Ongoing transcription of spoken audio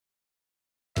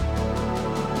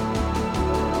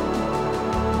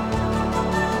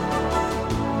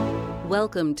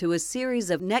Welcome to a series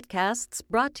of netcasts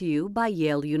brought to you by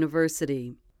Yale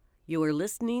University. You are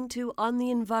listening to On the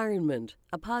Environment,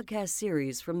 a podcast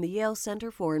series from the Yale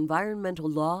Center for Environmental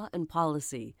Law and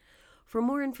Policy. For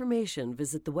more information,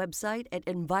 visit the website at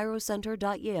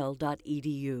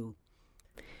envirocenter.yale.edu.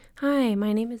 Hi,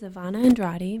 my name is Ivana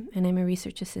Andrade, and I'm a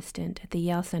research assistant at the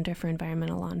Yale Center for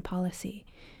Environmental Law and Policy.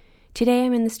 Today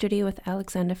I'm in the studio with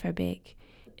Alexander Verbeek,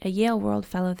 a Yale World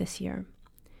Fellow this year.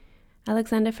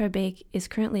 Alexander Verbeek is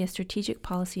currently a strategic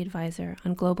policy advisor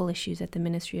on global issues at the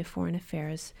Ministry of Foreign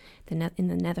Affairs in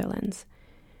the Netherlands.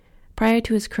 Prior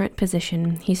to his current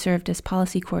position, he served as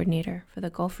policy coordinator for the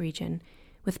Gulf region,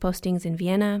 with postings in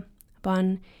Vienna,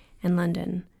 Bonn, and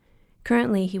London.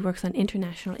 Currently, he works on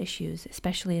international issues,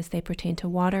 especially as they pertain to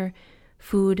water,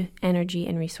 food, energy,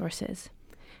 and resources.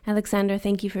 Alexander,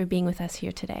 thank you for being with us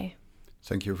here today.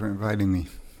 Thank you for inviting me.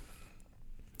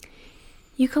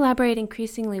 You collaborate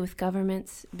increasingly with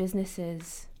governments,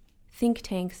 businesses, think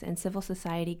tanks, and civil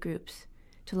society groups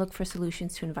to look for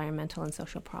solutions to environmental and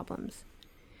social problems.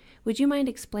 Would you mind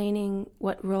explaining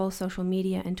what role social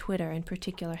media and Twitter in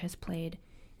particular has played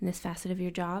in this facet of your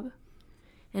job?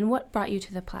 And what brought you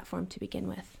to the platform to begin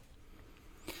with?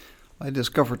 I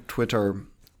discovered Twitter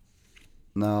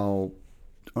now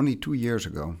only 2 years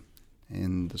ago.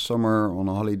 In the summer on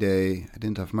a holiday, I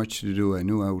didn't have much to do. I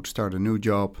knew I would start a new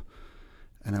job.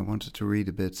 And I wanted to read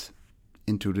a bit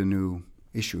into the new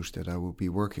issues that I will be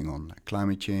working on, like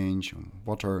climate change,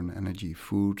 water and energy,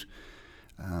 food,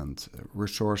 and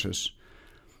resources.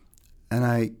 And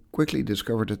I quickly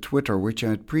discovered that Twitter, which I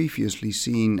had previously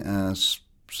seen as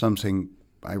something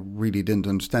I really didn't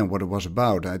understand what it was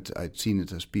about. I'd seen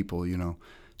it as people,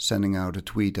 sending out a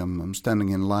tweet. I'm standing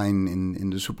in line in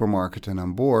the supermarket and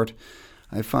I'm bored.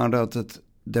 I found out that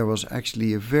there was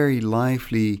actually a very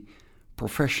lively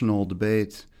professional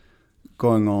debate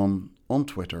going on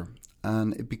Twitter,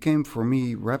 and it became for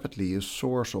me rapidly a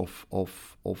source of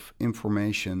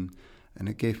information, and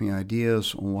it gave me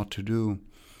ideas on what to do.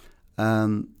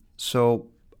 And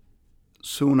so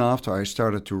soon after I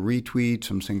started to retweet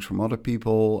some things from other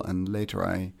people, and later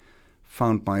I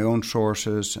found my own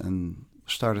sources and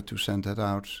started to send that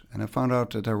out, and I found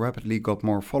out that I rapidly got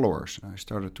more followers. I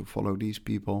started to follow these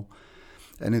people,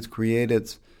 and it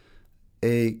created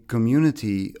a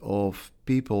community of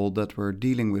people that were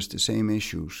dealing with the same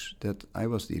issues that I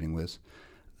was dealing with.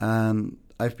 And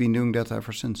I've been doing that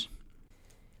ever since.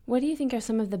 What do you think are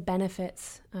some of the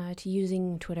benefits to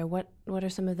using Twitter? What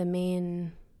are some of the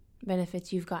main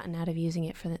benefits you've gotten out of using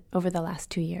it over the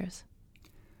last 2 years?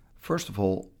 First of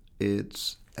all,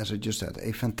 it's, as I just said,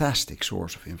 a fantastic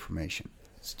source of information.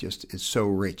 It's so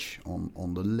rich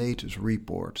on the latest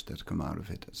reports that come out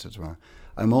of it, etc.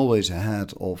 I'm always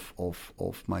ahead of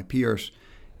my peers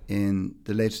in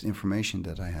the latest information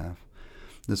that I have.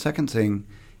 The second thing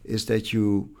is that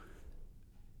you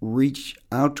reach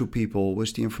out to people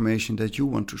with the information that you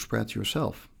want to spread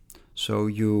yourself. So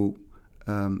you,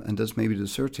 and that's maybe the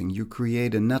third thing, you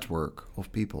create a network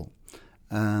of people.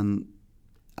 And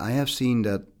I have seen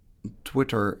that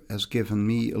Twitter has given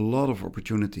me a lot of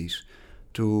opportunities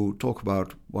to talk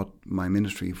about what my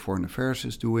Ministry of Foreign Affairs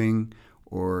is doing,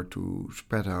 or to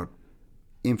spread out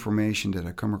information that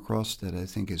I come across that I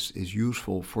think is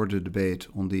useful for the debate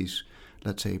on these,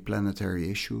 let's say, planetary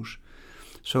issues.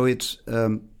 So it's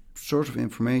source of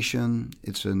information,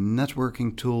 it's a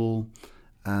networking tool,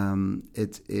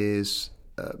 it is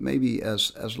maybe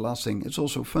as last thing, it's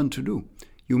also fun to do.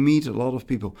 You meet a lot of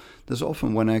people. There's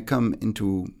often when I come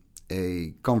into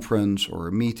a conference or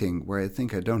a meeting where I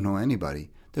think I don't know anybody,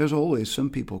 there's always some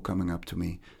people coming up to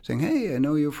me saying, "Hey, I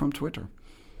know you from Twitter."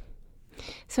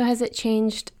 So has it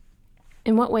changed,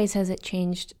 in what ways has it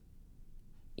changed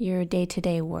your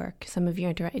day-to-day work?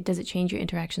 Does it change your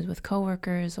interactions with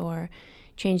coworkers or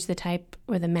change the type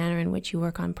or the manner in which you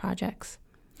work on projects?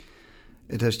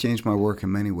 It has changed my work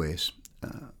in many ways.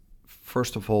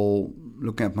 First of all,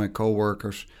 looking at my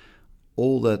coworkers,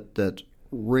 all that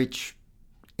rich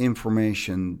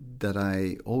information that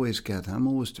I always get. I'm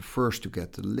always the first to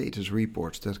get the latest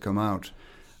reports that come out.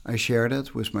 I share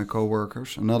that with my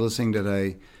coworkers. Another thing that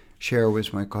I share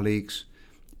with my colleagues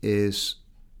is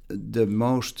the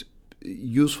most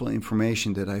useful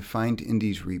information that I find in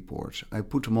these reports. I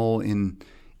put them all in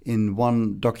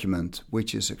one document,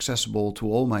 which is accessible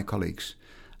to all my colleagues.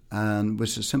 And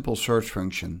with a simple search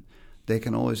function, they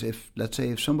can always, if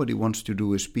somebody wants to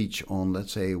do a speech on,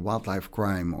 let's say, wildlife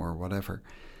crime or whatever,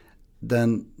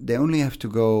 then they only have to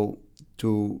go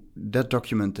to that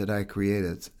document that I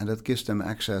created, and that gives them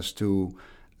access to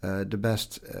the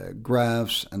best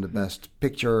graphs and the best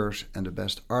pictures and the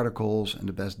best articles and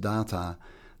the best data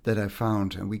that I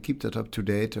found, and we keep that up to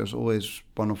date. There's always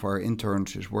one of our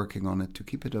interns is working on it to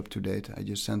keep it up to date. I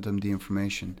just send them the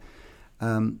information.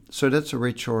 So that's a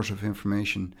rich source of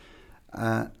information.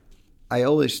 I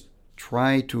always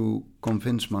try to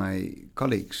convince my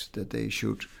colleagues that they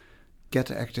should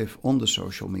get active on the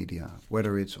social media,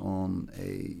 whether it's on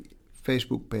a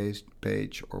Facebook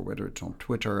page or whether it's on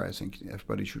Twitter. I think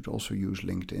everybody should also use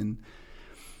LinkedIn.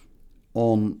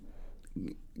 On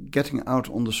getting out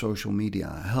on the social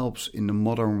media helps in the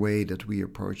modern way that we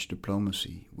approach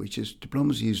diplomacy, which is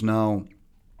diplomacy is now,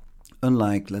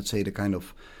 unlike, let's say, the kind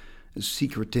of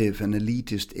secretive and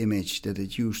elitist image that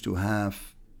it used to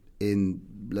have in,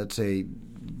 let's say,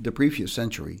 the previous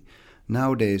century.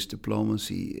 Nowadays,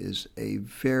 diplomacy is a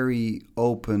very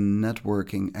open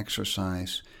networking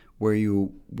exercise where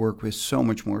you work with so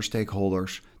much more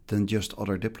stakeholders than just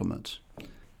other diplomats.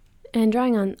 And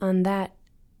drawing on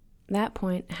that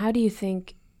point, how do you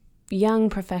think young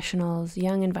professionals,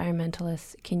 young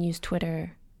environmentalists can use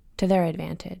Twitter to their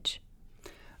advantage?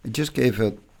 I just gave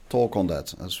a talk on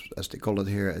that, as they call it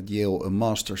here at Yale, a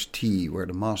master's tea, where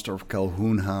the master of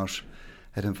Calhoun House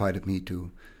had invited me to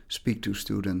speak to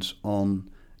students on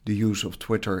the use of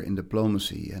Twitter in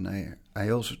diplomacy. And I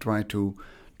also tried to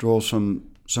draw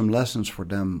some lessons for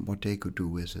them, what they could do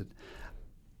with it.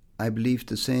 I believe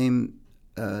the same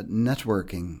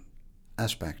networking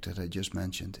aspect that I just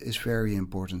mentioned is very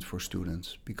important for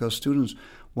students, because students,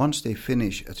 once they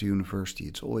finish at the university,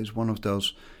 it's always one of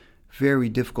those very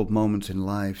difficult moments in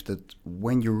life that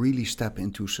when you really step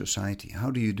into society,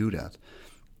 how do you do that?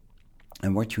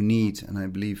 And what you need, and I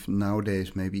believe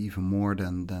nowadays maybe even more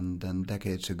than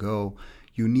decades ago,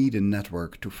 you need a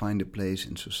network to find a place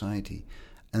in society.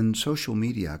 And social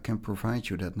media can provide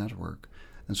you that network.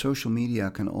 And social media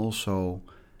can also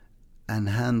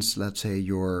enhance, let's say,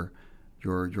 your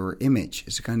image.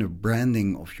 It's a kind of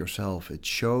branding of yourself. It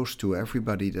shows to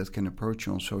everybody that can approach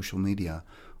you on social media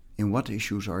in what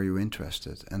issues are you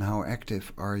interested and how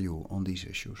active are you on these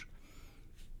issues.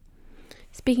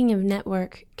 Speaking of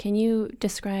network, can you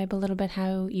describe a little bit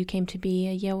how you came to be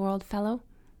a Yale World Fellow?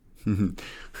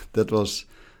 That was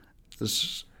a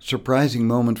surprising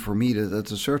moment for me, that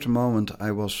at a certain moment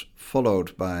I was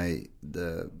followed by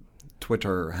the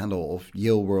Twitter handle of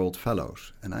Yale World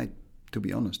Fellows. And to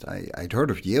be honest, I'd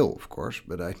heard of Yale, of course,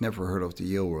 but I'd never heard of the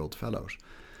Yale World Fellows.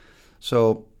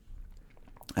 So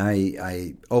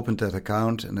I opened that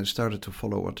account and I started to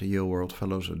follow what the Yale World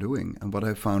Fellows are doing. And what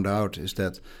I found out is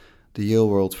that the Yale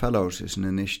World Fellows is an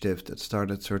initiative that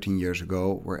started 13 years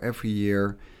ago, where every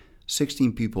year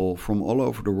 16 people from all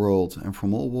over the world and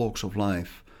from all walks of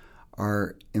life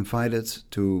are invited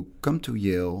to come to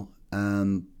Yale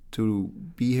and to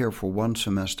be here for one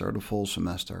semester, the fall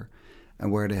semester,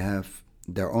 and where they have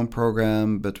their own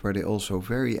program, but where they also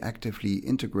very actively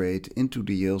integrate into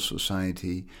the Yale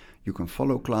society. You can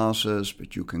follow classes,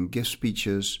 but you can give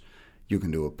speeches, you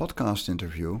can do a podcast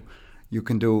interview, you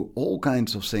can do all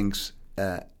kinds of things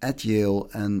at Yale.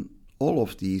 And all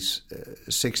of these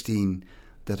 16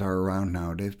 that are around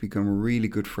now, they've become really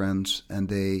good friends,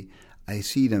 and I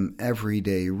see them every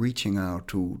day reaching out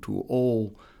to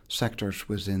all sectors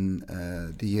within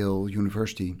the Yale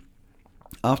University.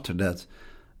 After that,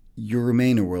 you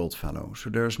remain a World Fellow. So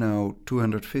there's now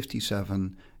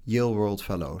 257 Yale World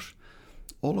Fellows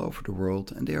all over the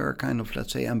world, and they are kind of,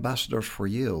 let's say, ambassadors for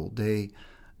Yale. They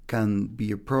can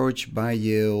be approached by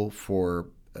Yale for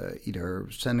either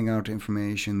sending out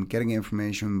information, getting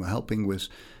information, helping with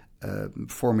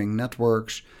forming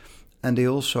networks, and they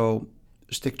also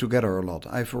stick together a lot.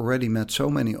 I've already met so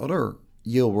many other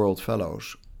Yale World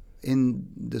Fellows. In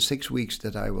the 6 weeks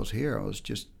that I was here, I was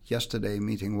just yesterday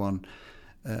meeting one,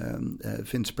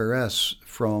 Vince Perez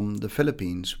from the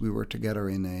Philippines. We were together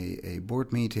in a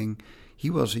board meeting. He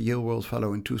was a Yale World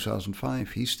Fellow in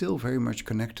 2005. He's still very much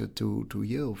connected to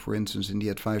Yale, for instance, in the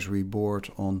advisory board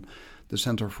on the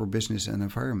Center for Business and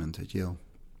Environment at Yale.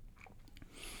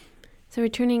 So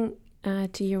returning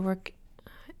to your work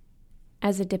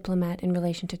as a diplomat in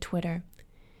relation to Twitter,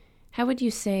 how would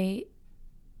you say,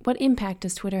 what impact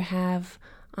does Twitter have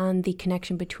on the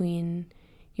connection between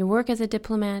your work as a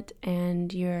diplomat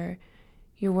and your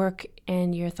work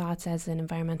and your thoughts as an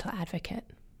environmental advocate?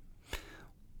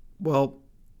 Well,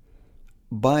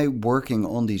 by working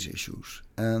on these issues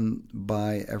and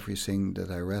by everything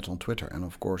that I read on Twitter, and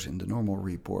of course in the normal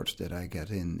reports that I get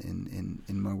in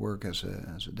my work as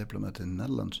a diplomat in the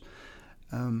Netherlands,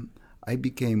 I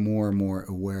became more and more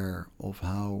aware of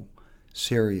how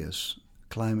serious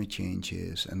climate change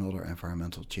is and other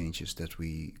environmental changes that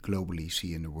we globally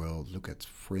see in the world. Look at,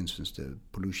 for instance, the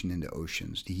pollution in the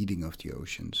oceans, the heating of the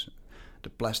oceans, the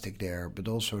plastic there, but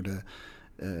also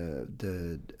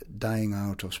the dying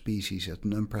out of species at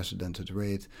an unprecedented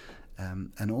rate,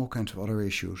 and all kinds of other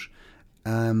issues.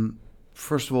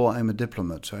 First of all, I'm a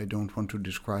diplomat, so I don't want to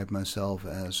describe myself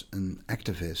as an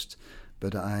activist,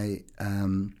 but I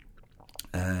am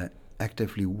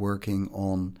actively working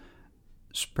on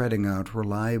spreading out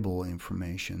reliable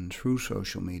information through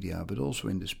social media, but also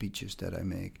in the speeches that I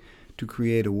make, to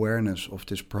create awareness of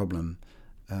this problem,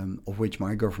 of which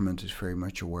my government is very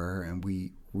much aware, and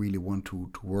we really want to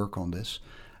work on this.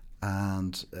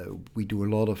 And we do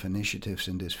a lot of initiatives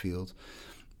in this field.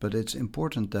 But it's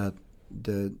important that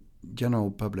the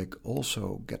general public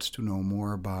also gets to know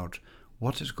more about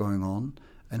what is going on.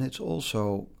 And it's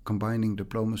also combining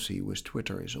diplomacy with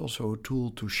Twitter is also a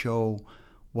tool to show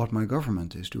what my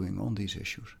government is doing on these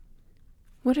issues.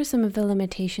 What are some of the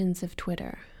limitations of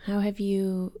Twitter? How have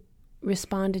you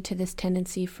responded to this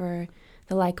tendency for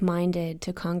the like-minded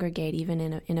to congregate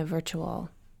even in a virtual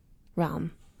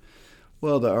realm?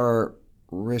 Well, there are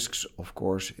risks, of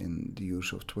course, in the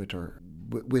use of Twitter.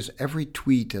 With every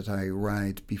tweet that I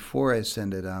write, before I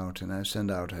send it out, and I send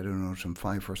out, I don't know, some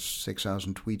 5,000 or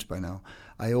 6,000 tweets by now,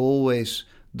 I always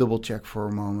double-check for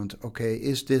a moment, okay,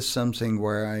 is this something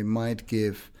where I might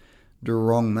give the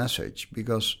wrong message?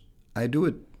 Because I do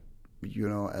it,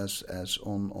 as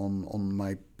on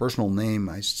my personal name,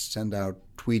 I send out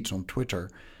tweets on Twitter,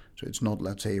 so it's not,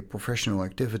 let's say, a professional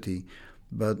activity,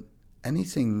 but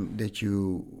anything that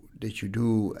you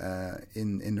do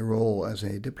in the role as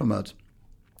a diplomat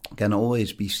can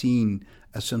always be seen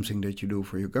as something that you do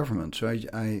for your government. So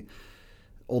I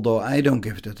although I don't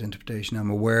give it that interpretation, I'm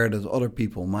aware that other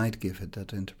people might give it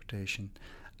that interpretation.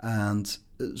 And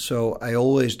so I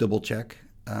always double check.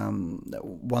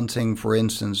 One thing, for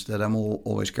instance, that I'm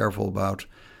always careful about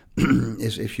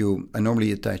is I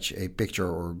normally attach a picture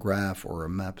or a graph or a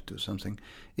map to something.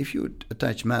 If you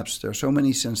attach maps, there are so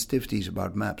many sensitivities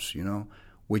about maps,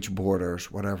 which borders,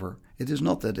 whatever. It is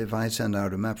not that if I send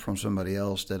out a map from somebody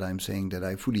else that I'm saying that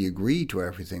I fully agree to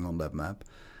everything on that map,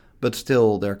 but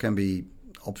still there can be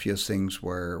obvious things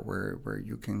where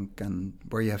you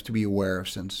where you have to be aware of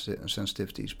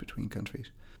sensitivities between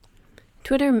countries.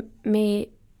 Twitter may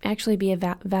actually be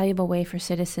a valuable way for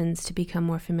citizens to become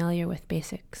more familiar with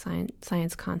basic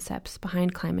science concepts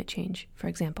behind climate change, for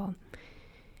example.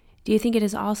 Do you think it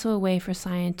is also a way for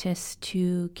scientists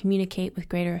to communicate with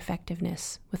greater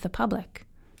effectiveness with the public?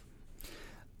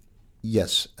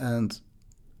 Yes, and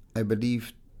I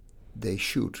believe they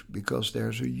should, because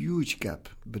there's a huge gap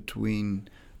between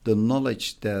the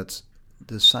knowledge that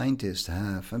the scientists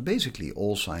have, and basically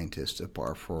all scientists,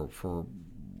 apart for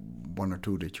one or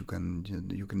two that you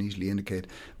can easily indicate,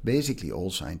 basically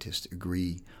all scientists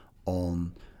agree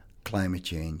on climate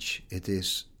change. It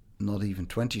is not even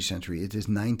 20th century, it is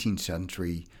 19th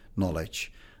century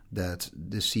knowledge that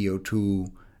the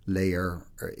CO2 layer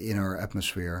in our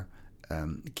atmosphere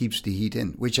keeps the heat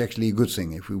in, which is actually a good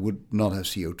thing. If we would not have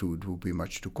CO2, it would be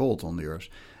much too cold on the Earth.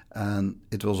 And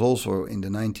it was also in the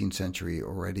 19th century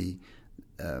already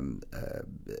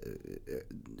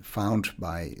found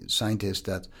by scientists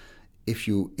that if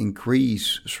you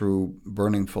increase through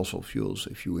burning fossil fuels,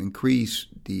 if you increase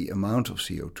the amount of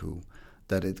CO2,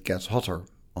 that it gets hotter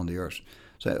on the Earth.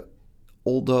 So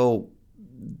although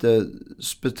the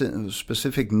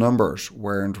specific numbers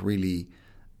weren't really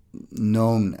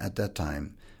known at that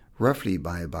time, roughly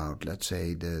by about, let's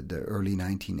say, the early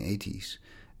 1980s,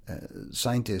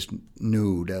 scientists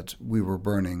knew that we were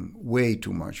burning way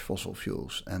too much fossil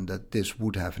fuels and that this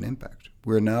would have an impact.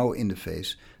 We're now in the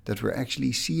phase that we're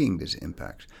actually seeing this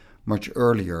impact much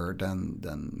earlier than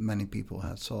many people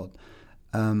had thought.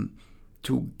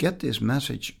 To get this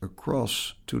message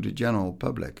across to the general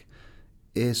public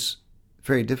is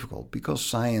very difficult because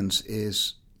science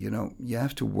is, you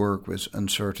have to work with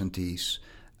uncertainties.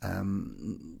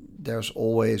 There's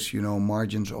always,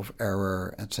 margins of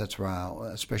error,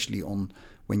 etc., especially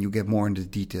when you get more into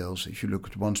details. If you look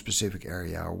at one specific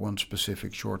area or one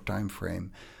specific short time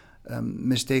frame,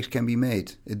 mistakes can be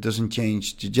made. It doesn't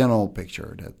change the general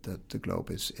picture that the globe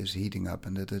is heating up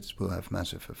and that it will have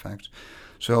massive effects.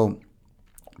 So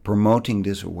promoting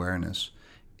this awareness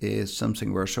is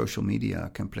something where social media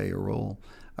can play a role.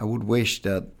 I would wish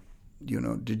that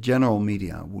the general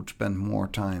media would spend more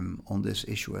time on this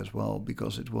issue as well,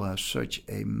 because it will have such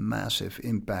a massive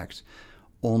impact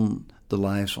on the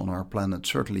lives on our planet,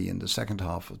 certainly in the second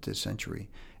half of this century.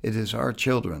 It is our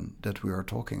children that we are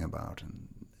talking about, and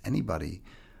anybody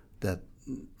that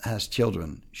has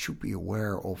children should be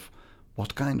aware of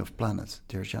what kind of planet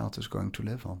their child is going to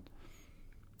live on.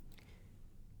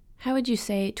 How would you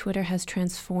say Twitter has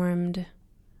transformed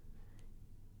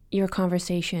your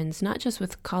conversations, not just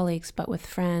with colleagues, but with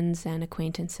friends and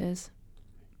acquaintances?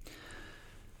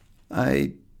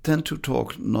 I tend to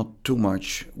talk not too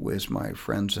much with my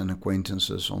friends and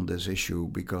acquaintances on this issue,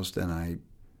 because then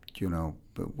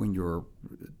but when you're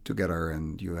together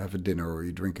and you have a dinner or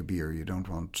you drink a beer, you don't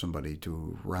want somebody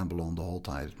to ramble on the whole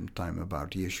time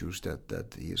about the issues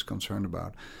that he is concerned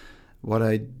about. What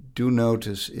I do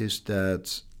notice is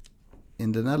that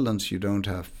in the Netherlands you don't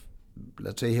have,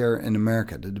 let's say here in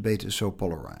America, the debate is so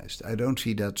polarized. I don't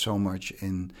see that so much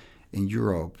in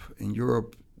Europe. In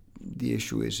Europe, the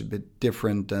issue is a bit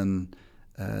different than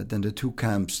the two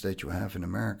camps that you have in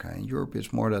America. In Europe,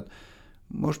 it's more that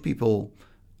most people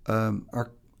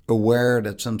are aware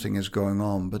that something is going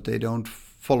on, but they don't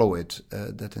follow it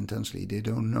that intensely. They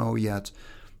don't know yet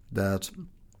that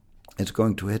it's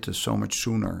going to hit us so much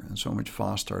sooner and so much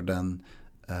faster than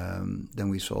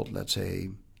we thought, let's say,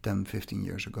 10, 15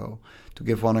 years ago. To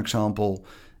give one example,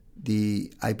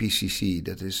 the IPCC,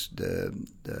 that is the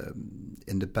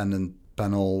independent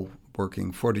panel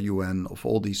working for the UN of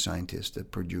all these scientists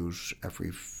that produce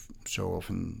every so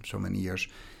often, so many years,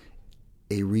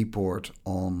 a report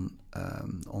on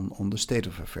the state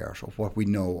of affairs, of what we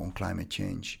know on climate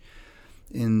change.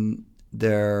 In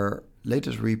their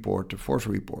latest report, the fourth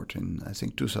report in, I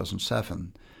think,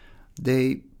 2007,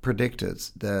 they predicted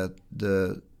that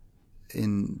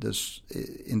in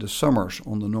the summers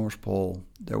on the North Pole,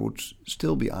 there would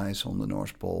still be ice on the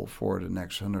North Pole for the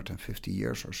next 150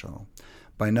 years or so.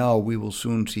 By now, we will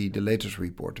soon see the latest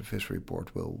report, the fifth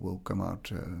report will come out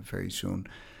very soon.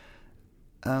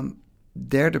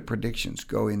 There the predictions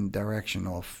go in direction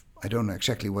of, I don't know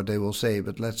exactly what they will say,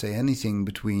 but let's say anything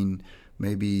between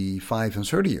maybe 5 and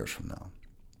 30 years from now.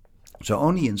 So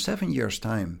only in 7 years'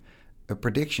 time, a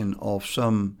prediction of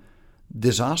some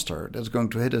disaster that's going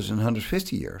to hit us in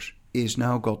 150 years is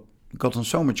now gotten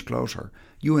so much closer.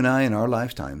 You and I in our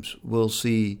lifetimes will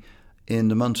see in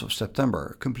the months of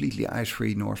September a completely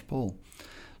ice-free North Pole.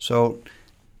 So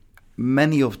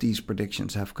many of these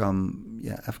predictions have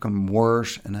come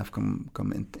worse and have come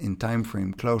in time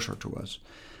frame closer to us.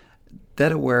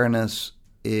 That awareness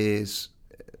is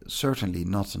certainly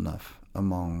not enough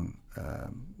among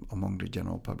the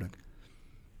general public.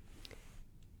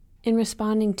 In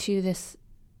responding to this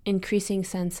increasing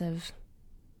sense of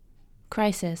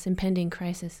crisis, impending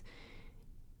crisis,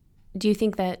 do you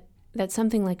think that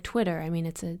something like Twitter, I mean,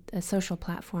 it's a social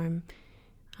platform,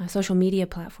 a social media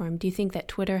platform, do you think that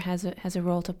Twitter has a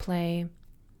role to play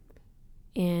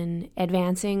in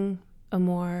advancing a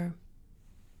more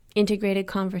integrated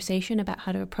conversation about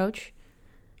how to approach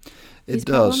these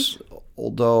problems? It does,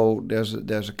 although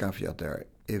there's a caveat there.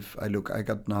 If I look, I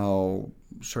got now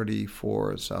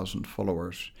 34,000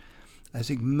 followers. I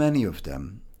think many of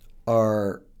them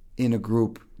are in a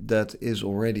group that is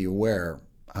already aware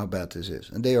how bad this is.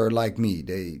 And they are like me.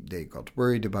 They got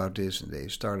worried about this and they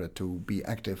started to be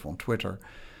active on Twitter.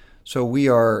 So we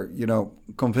are,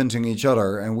 convincing each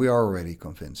other, and we are already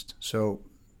convinced. So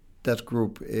that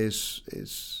group is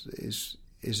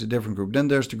a different group. Then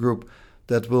there's the group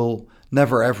that will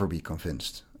never ever be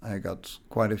convinced. I got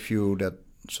quite a few that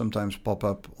sometimes pop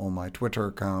up on my Twitter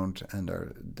account, and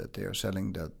they're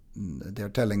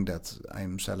telling that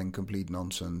I'm selling complete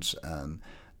nonsense and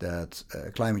that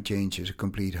climate change is a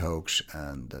complete hoax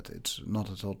and that it's not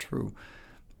at all true.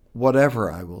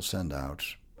 Whatever I will send out,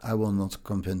 I will not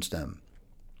convince them.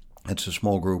 It's a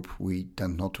small group. We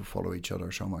tend not to follow each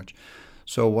other so much.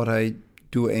 So what I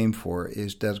do aim for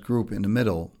is that group in the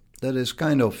middle that is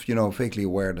kind of, vaguely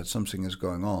aware that something is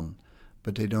going on,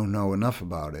 but they don't know enough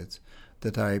about it,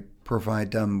 that I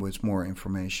provide them with more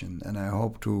information. And I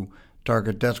hope to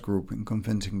target that group in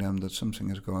convincing them that something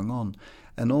is going on.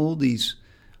 And all these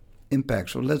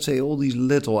impacts, or let's say all these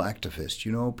little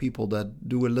activists, people that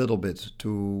do a little bit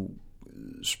to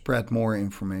spread more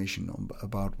information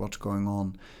about what's going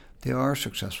on, they are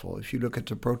successful. If you look at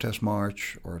the protest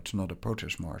march, or it's not a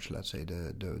protest march, let's say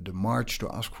the march to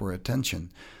ask for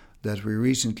attention that we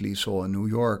recently saw in New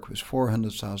York with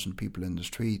 400,000 people in the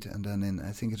street, and then in,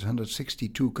 I think it's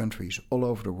 162 countries all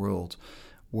over the world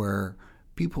where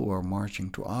people were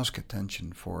marching to ask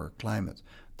attention for climate.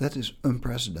 That is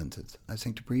unprecedented. I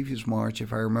think the previous march,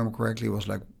 if I remember correctly, was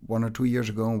like 1 or 2 years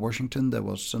ago in Washington. That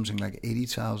was something like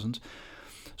 80,000.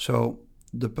 So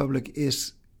the public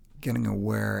is getting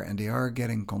aware and they are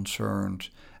getting concerned,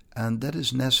 and that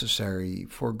is necessary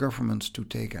for governments to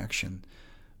take action,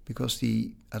 because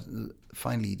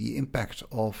finally the impact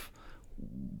of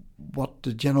what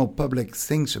the general public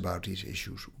thinks about these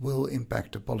issues will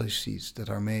impact the policies that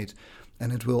are made,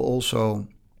 and it will also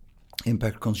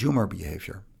impact consumer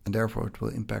behavior, and therefore it will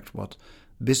impact what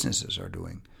businesses are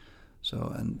doing.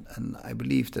 So, and I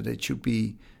believe that it should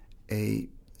be a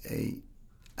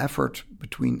effort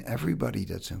between everybody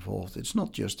that's involved. It's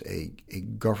not just a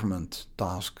government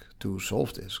task to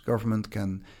solve this. Government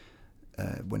can,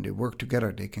 when they work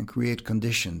together, they can create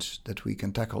conditions that we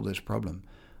can tackle this problem.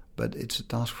 But it's a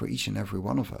task for each and every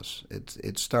one of us.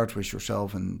 It starts with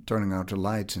yourself and turning out the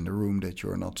lights in the room that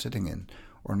you're not sitting in,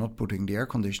 or not putting the air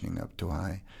conditioning up too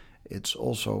high. It's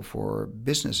also for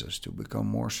businesses to become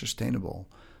more sustainable.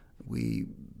 We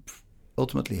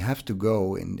ultimately have to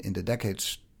go in the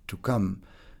decades to come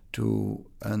to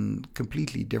a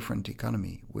completely different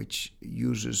economy, which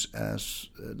uses as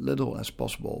little as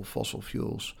possible fossil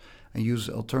fuels and uses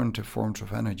alternative forms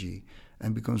of energy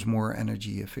and becomes more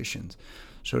energy efficient.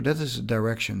 So that is a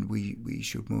direction we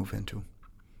should move into.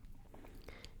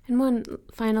 And one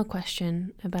final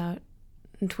question about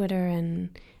Twitter and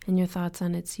your thoughts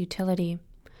on its utility.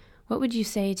 What would you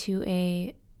say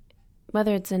to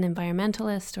whether it's an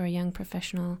environmentalist or a young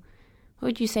professional, what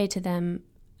would you say to them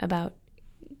about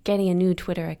getting a new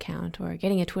Twitter account or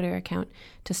getting a Twitter account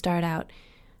to start out?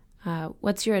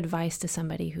 What's your advice to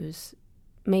somebody who's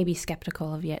maybe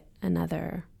skeptical of yet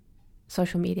another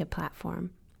social media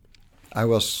platform? I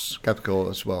was skeptical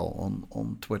as well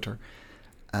on Twitter.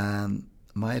 And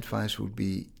my advice would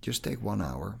be just take 1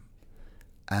 hour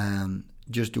and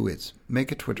just do it.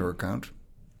 Make a Twitter account.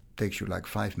 Takes you like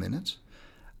 5 minutes.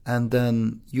 And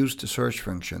then use the search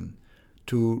function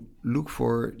to look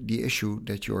for the issue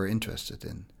that you're interested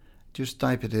in. Just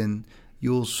type it in.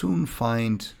 You'll soon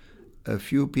find a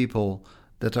few people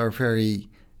that are very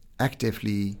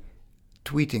actively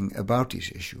tweeting about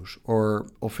these issues, or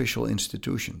official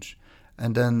institutions.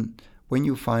 And then when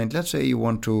you find, let's say you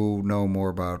want to know more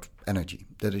about energy,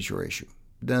 that is your issue,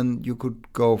 then you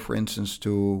could go, for instance,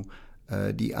 to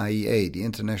the IEA, the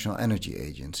International Energy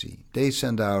Agency. They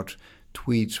send out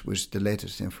tweets with the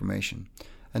latest information.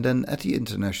 And then at the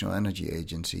International Energy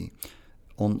Agency,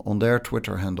 on their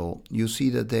Twitter handle, you see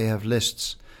that they have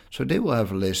lists. So they will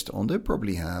have a list they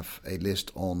probably have a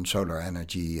list on solar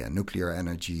energy and nuclear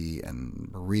energy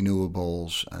and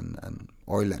renewables and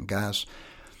oil and gas.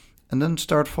 And then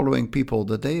start following people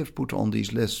that they have put on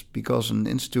these lists, because an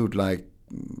institute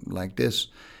like this,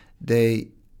 they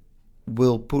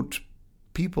will put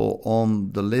people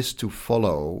on the list to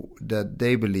follow that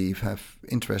they believe have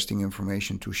interesting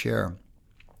information to share.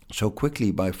 So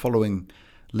quickly, by following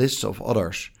lists of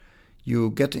others, you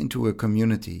get into a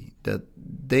community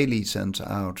that daily sends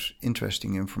out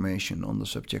interesting information on the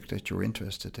subject that you're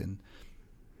interested in.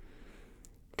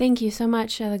 Thank you so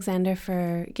much, Alexander,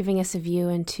 for giving us a view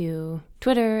into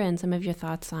Twitter and some of your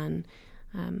thoughts on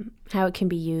how it can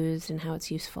be used and how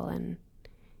it's useful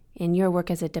in your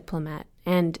work as a diplomat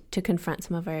and to confront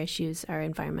some of our issues, our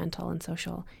environmental and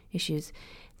social issues.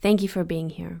 Thank you for being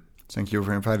here. Thank you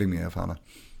for inviting me, Ivana.